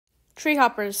Tree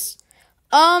hoppers.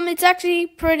 It's actually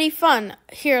pretty fun.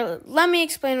 Here, let me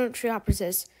explain what tree hoppers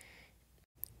is.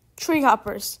 Tree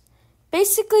hoppers.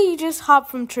 Basically, you just hop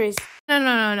from trees.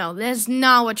 No. That's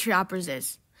not what tree hoppers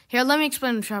is. Here, let me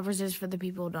explain what tree hoppers is for the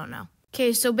people who don't know.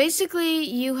 Okay, so basically,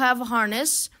 you have a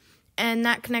harness, and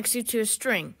that connects you to a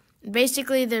string.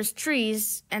 Basically, there's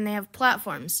trees, and they have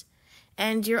platforms.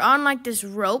 And you're on, like, this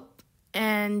rope.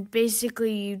 And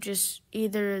basically, you just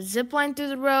either zip line through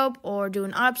the rope or do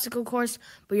an obstacle course,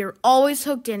 but you're always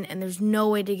hooked in, and there's no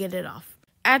way to get it off.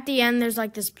 At the end, there's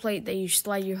like this plate that you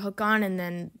slide your hook on, and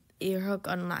then your hook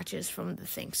unlatches from the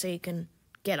thing, so you can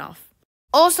get off.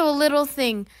 Also, a little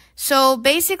thing. So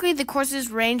basically, the courses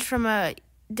range from a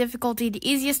difficulty to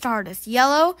easiest to hardest.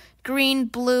 Yellow, green,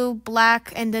 blue,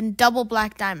 black, and then double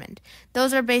black diamond.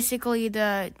 Those are basically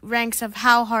the ranks of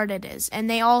how hard it is, and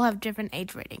they all have different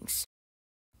age ratings.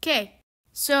 Okay,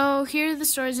 so here are the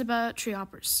stories about tree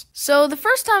hoppers. So the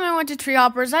first time I went to tree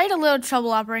hoppers, I had a little trouble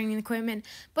operating the equipment,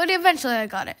 but eventually I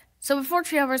got it. So before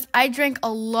tree hoppers, I drank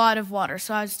a lot of water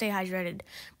so I would stay hydrated.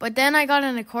 But then I got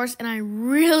in a course and I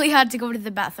really had to go to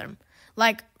the bathroom,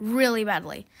 like really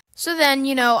badly. So then,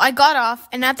 I got off,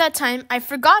 and at that time, I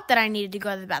forgot that I needed to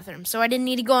go to the bathroom, so I didn't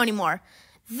need to go anymore.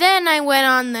 Then I went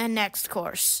on the next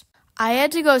course. I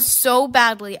had to go so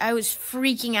badly, I was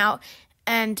freaking out,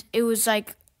 and it was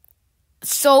like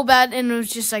so bad, and it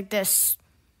was just like this.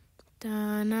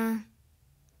 Da-na,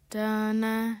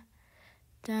 da-na,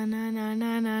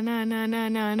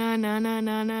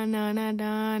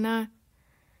 da-na-na-na-na-na-na-na-na-na-na-na-na-na-na-na,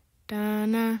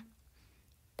 da-na,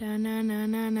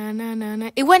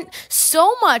 da-na-na-na-na-na-na-na. It went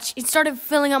so much, it started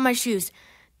filling up my shoes.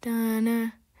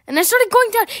 Da-na. And I started going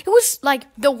down. It was like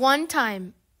the one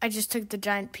time I just took the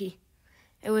giant pee.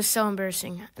 It was so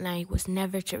embarrassing, and I was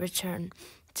never to return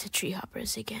to tree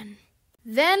hoppers again.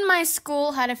 Then my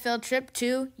school had a field trip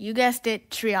to, you guessed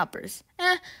it, tree hoppers.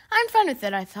 I'm fine with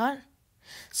it, I thought.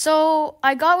 So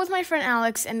I got with my friend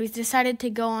Alex, and we decided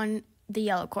to go on the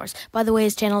yellow course. By the way,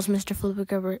 his channel is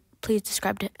ft.Mrflipperdipper. Please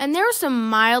describe it. And there was some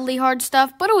mildly hard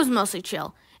stuff, but it was mostly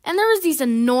chill. And there was these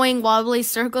annoying wobbly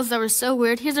circles that were so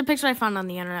weird. Here's a picture I found on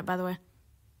the internet, by the way.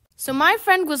 So my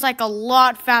friend was like a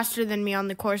lot faster than me on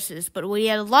the courses, but what he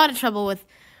had a lot of trouble with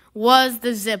was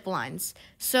the zip lines.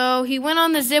 So he went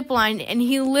on the zip line, and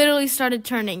he literally started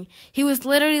turning. He was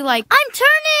literally like, "I'm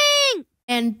turning!"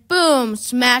 And boom,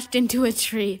 smashed into a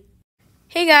tree.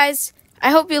 Hey guys,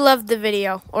 I hope you loved the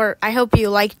video, or I hope you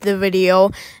liked the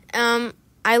video.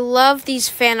 I love these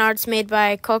fan arts made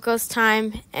by Coco's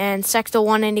Time and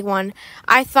Sexto181.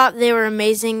 I thought they were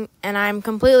amazing, and I'm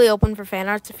completely open for fan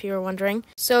arts if you were wondering.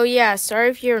 So yeah,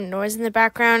 sorry if you hear noise in the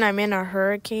background. I'm in a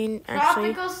hurricane,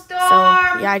 actually. Tropical storm!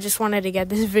 So yeah, I just wanted to get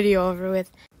this video over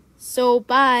with. So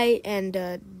bye,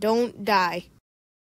 and don't die.